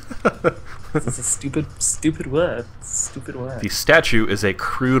 It's a stupid word. Stupid word. The statue is a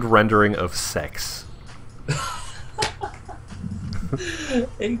crude rendering of sex.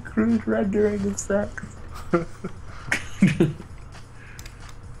 A crude rendering of sex.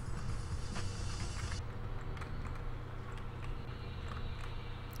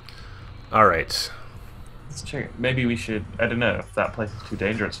 All right. Let's check it. Maybe we should. I don't know if that place is too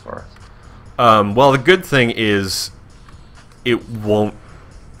dangerous for us. Well, the good thing is, it won't.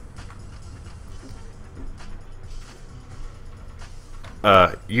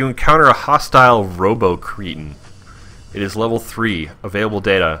 You encounter a hostile Robo-Cretin. It is level 3. Available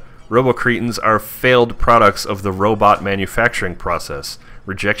data. Robo-Cretins are failed products of the robot manufacturing process.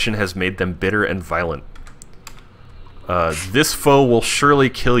 Rejection has made them bitter and violent. This foe will surely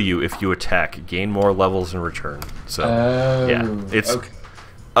kill you if you attack. Gain more levels in return. So, yeah, it's okay.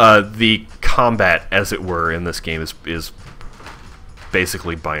 The combat, as it were, in this game is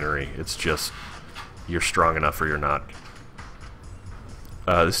basically binary. It's just you're strong enough or you're not.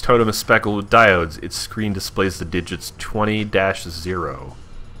 This totem is speckled with diodes. Its screen displays the digits 20-0.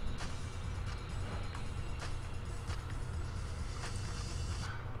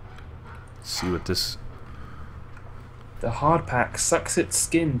 Let's see what this... The hard pack sucks its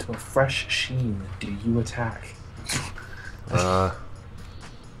skin to a fresh sheen. Do you attack? No?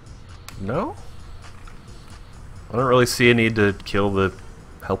 I don't really see a need to kill the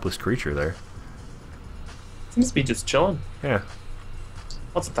helpless creature there. Seems to be just chilling. Yeah.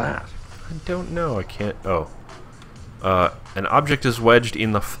 What's that? I don't know. I can't... Oh. An object is wedged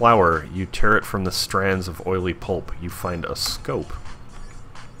in the flower. You tear it from the strands of oily pulp. You find a scope.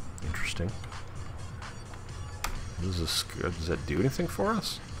 Interesting. Does that do anything for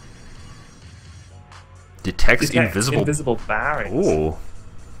us? Detects invisible barracks. Ooh.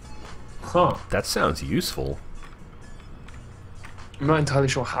 Huh. That sounds useful. I'm not entirely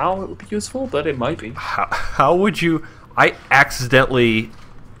sure how it would be useful, but it might be. How would you... I accidentally...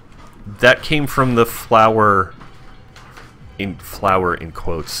 That came from the flower in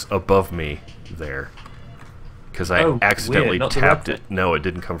quotes above me there. Because I accidentally tapped it. No, it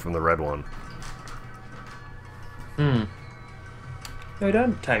didn't come from the red one. No,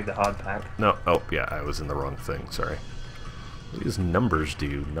 don't tag the hard pack. No, oh, yeah, I was in the wrong thing, sorry. What do these numbers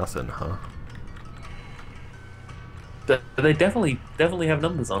do? Nothing, huh? They definitely have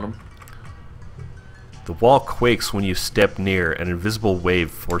numbers on them. The wall quakes when you step near. An invisible wave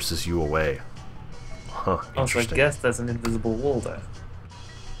forces you away. Huh, Oh, so I interesting. guess there's an invisible wall there.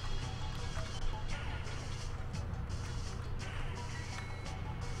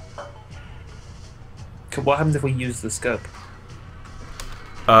 What happens if we use the scope?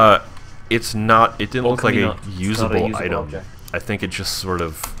 It's not, it didn't Or look can like we a not? It's not a usable usable item. object. I think it just sort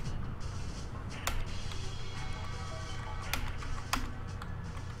of...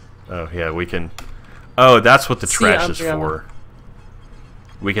 Oh, yeah, we can... Oh, that's what the See, trash is Gabriella? for.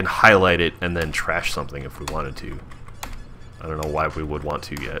 We can highlight it and then trash something if we wanted to. I don't know why we would want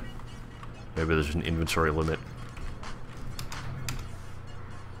to yet. Maybe there's an inventory limit.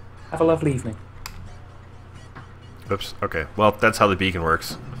 Have a lovely evening. Oops, okay. Well, that's how the beacon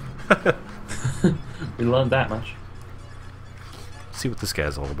works. We learned that much. Let's see what this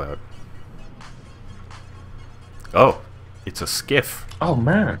guy's all about. Oh, it's a skiff. Oh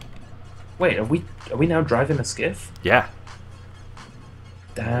man. Wait, are we now driving a skiff? Yeah.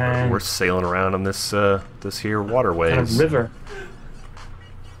 Dang. We're sailing around on this this here waterways. Kind of river.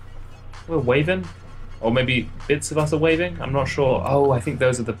 We're waving, or maybe bits of us are waving. I'm not sure. Oh, I think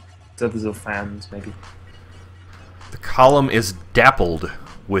those are the fans, maybe. The column is dappled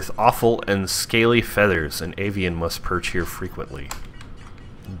with awful and scaly feathers. An avian must perch here frequently.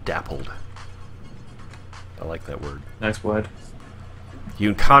 Dappled. I like that word. Nice word. You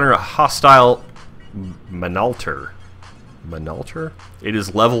encounter a hostile Manalter. Manalter? It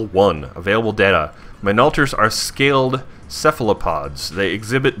is level 1. Available data. Manalters are scaled cephalopods. They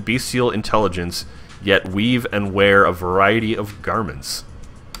exhibit bestial intelligence, yet weave and wear a variety of garments.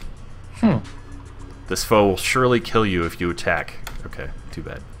 This foe will surely kill you if you attack. Okay, too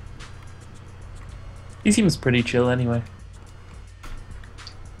bad. He seems pretty chill anyway.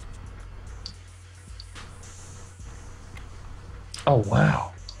 Oh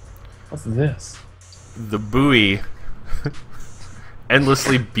wow. What's this? The buoy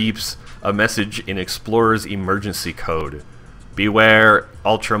endlessly beeps a message in Explorer's emergency code. Beware,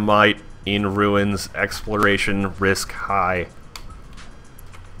 ultramight, in ruins, exploration risk high.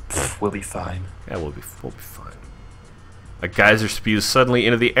 We'll be fine. Yeah, we'll be fine. A geyser spews suddenly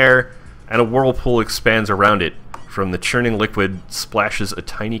into the air, and a whirlpool expands around it. From the churning liquid splashes a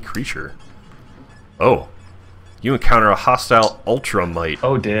tiny creature. Oh. You encounter a hostile ultramite.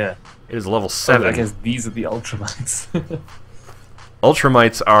 Oh dear. It is level 7. I guess these are the ultramites.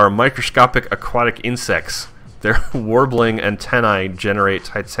 Ultramites are microscopic aquatic insects. Their warbling antennae generate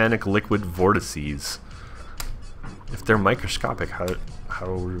titanic liquid vortices. If they're microscopic, how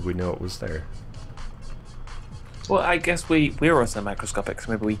would we know it was there? Well, I guess we're also microscopic,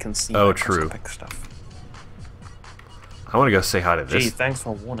 so maybe we can see microscopic stuff. I want to go say hi to this. Gee, thanks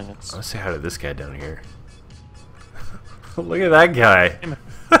for warning us. I want to say hi to this guy down here. Look at that guy.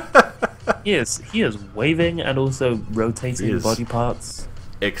 He is waving and also rotating body parts.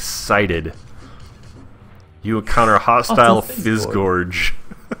 Excited. You encounter a hostile Fizzgorge.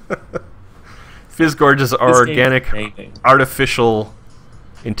 Fizzgorges are organic, artificial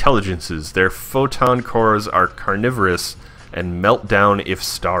intelligences. Their photon cores are carnivorous and melt down if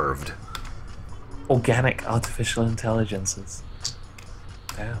starved. Organic artificial intelligences.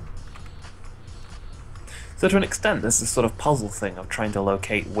 Damn. So to an extent, there's this sort of puzzle thing of trying to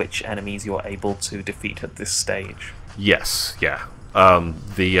locate which enemies you're able to defeat at this stage. Yes, yeah.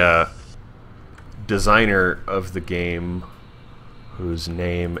 The designer of the game, whose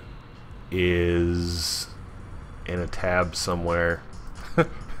name is in a tab somewhere,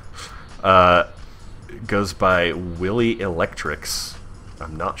 goes by Willy Electrics.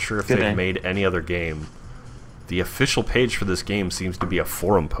 I'm not sure if they've made any other game. The official page for this game seems to be a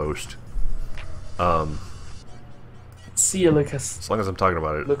forum post. See you, Lucas. As long as I'm talking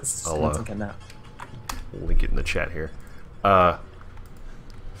about it, Lucas, I'll take a nap. link it in the chat here.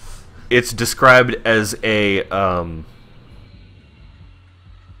 It's described as a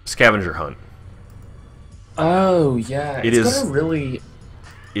scavenger hunt. Oh yeah, It got a really.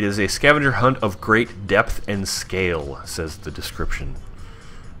 It is a scavenger hunt of great depth and scale, says the description.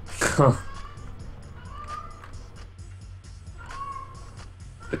 The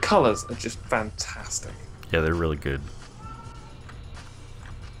colors are just fantastic. Yeah, they're really good.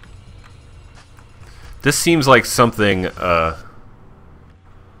 This seems like something, like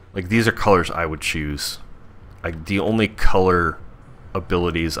these are colors I would choose. Like the only color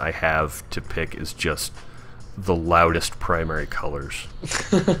abilities I have to pick is just the loudest primary colors.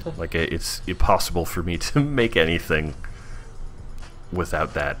 Like it's impossible for me to make anything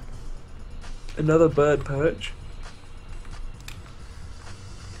without that. Another bird perch.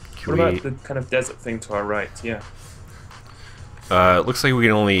 What about the kind of desert thing to our right? Yeah. It looks like we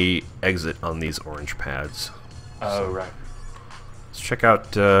can only exit on these orange pads. Oh, right. Let's check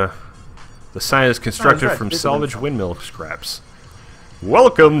out the sign is constructed from salvaged windmill scraps.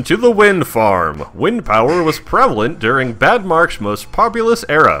 Welcome to the wind farm. Wind power was prevalent during Badmark's most populous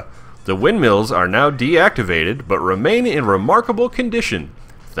era. The windmills are now deactivated, but remain in remarkable condition.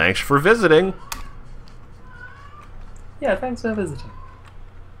 Thanks for visiting. Yeah, thanks for visiting.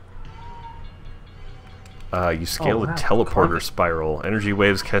 You scale the teleporter spiral. Energy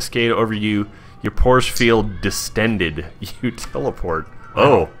waves cascade over you. Your pores feel distended. You teleport.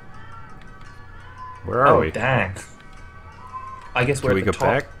 Oh. Where are we? Oh, dang. I guess we're Can we at the go top,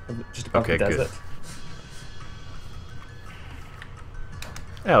 back? just above the desert. Good.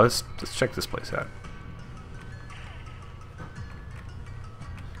 Yeah, let's check this place out.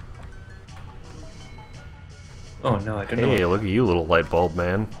 Oh no, I don't know. Hey, look at you, little light bulb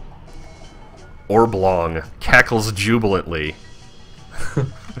man. Orblong cackles jubilantly.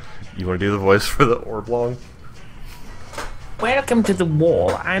 You want to do the voice for the Orblong? Welcome to the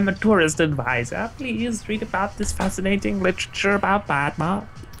Wall. I'm a tourist advisor. Please read about this fascinating literature about Badmark.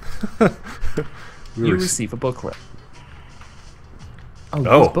 You receive a booklet.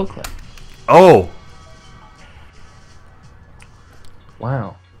 Oh, booklet. Oh!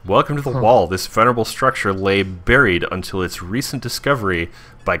 Wow. Welcome to the Wall. This venerable structure lay buried until its recent discovery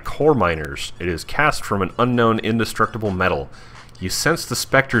by core miners. It is cast from an unknown indestructible metal. You sense the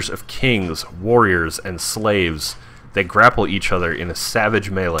specters of kings, warriors, and slaves. They grapple each other in a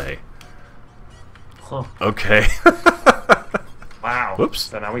savage melee. Huh. Okay. Wow. Whoops.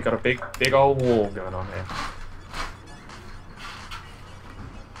 So now we got a big old wall going on here.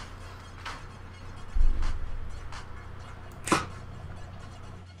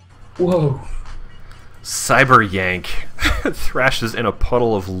 Whoa. Cyber Yank thrashes in a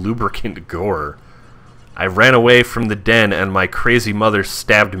puddle of lubricant gore. I ran away from the den and my crazy mother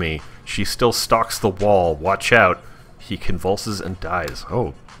stabbed me. She still stalks the wall. Watch out. He convulses and dies.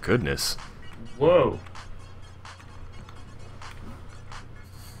 Oh, goodness. Whoa.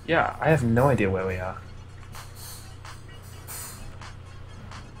 Yeah, I have no idea where we are.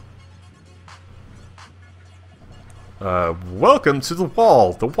 Welcome to the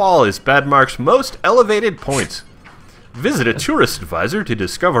Wall. The Wall is Badmark's most elevated point. Visit a tourist advisor to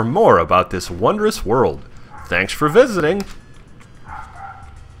discover more about this wondrous world. Thanks for visiting.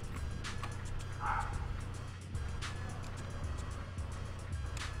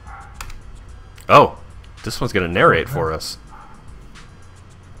 Oh, this one's going to narrate for us.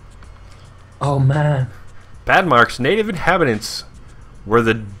 Oh man. Badmark's native inhabitants were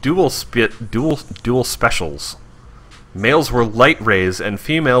the dual specials. Males were light rays and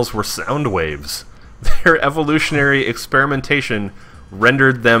females were sound waves. Their evolutionary experimentation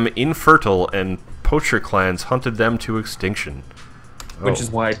rendered them infertile and poacher clans hunted them to extinction. Which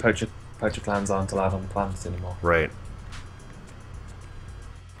is why poacher clans aren't allowed on the planet anymore. Right.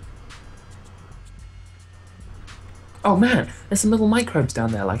 Oh man, there's some little microbes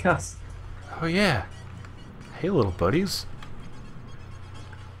down there like us. Oh yeah. Hey little buddies.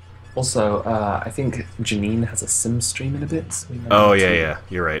 Also, I think Janine has a sim stream in a bit, so we might Oh yeah,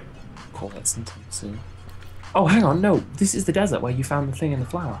 you're right. call that sometime soon. Oh, hang on, no, this is the desert where you found the thing in the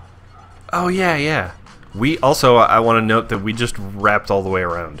flower. Oh yeah. We also, I want to note that we just wrapped all the way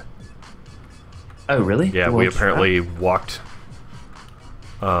around. Oh really? Yeah, we apparently walked.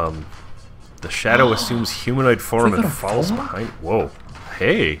 The shadow assumes humanoid form and follows behind. Whoa.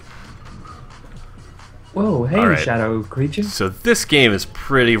 Hey. Whoa, hey, right. shadow creature. So this game is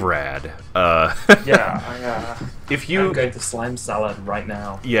pretty rad. Yeah, if I'm you going to slime salad right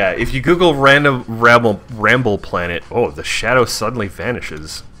now. yeah, if you Google random ramble planet, oh, the shadow suddenly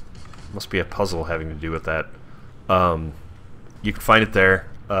vanishes. Must be a puzzle having to do with that. You can find it there.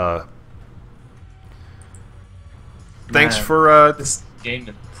 Thanks Man, for this game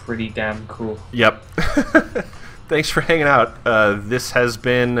is pretty damn cool. Yep. Thanks for hanging out. This has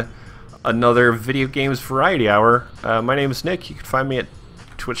been another Video Games Variety Hour. My name is Nick. You can find me at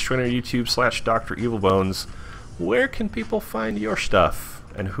Twitch, Twitter, YouTube /Dr. Evilbones. Where can people find your stuff?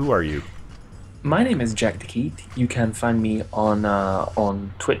 And who are you? My name is Jack DeKeith. You can find me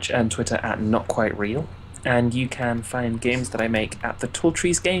on Twitch and Twitter at NotQuiteReal. And you can find games that I make at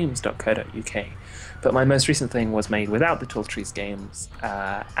thetalltreesgames.co.uk. But my most recent thing was made without the Tall Trees games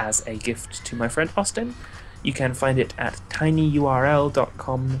as a gift to my friend Austin. You can find it at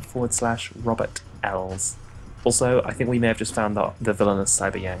tinyurl.com/Robert Els. Also, I think we may have just found the villainous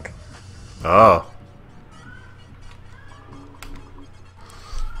Cyber Yank. Oh.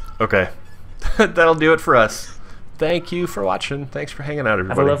 Okay. That'll do it for us. Thank you for watching. Thanks for hanging out,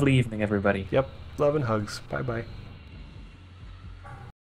 everybody. Have a lovely evening, everybody. Yep. Love and hugs. Bye-bye.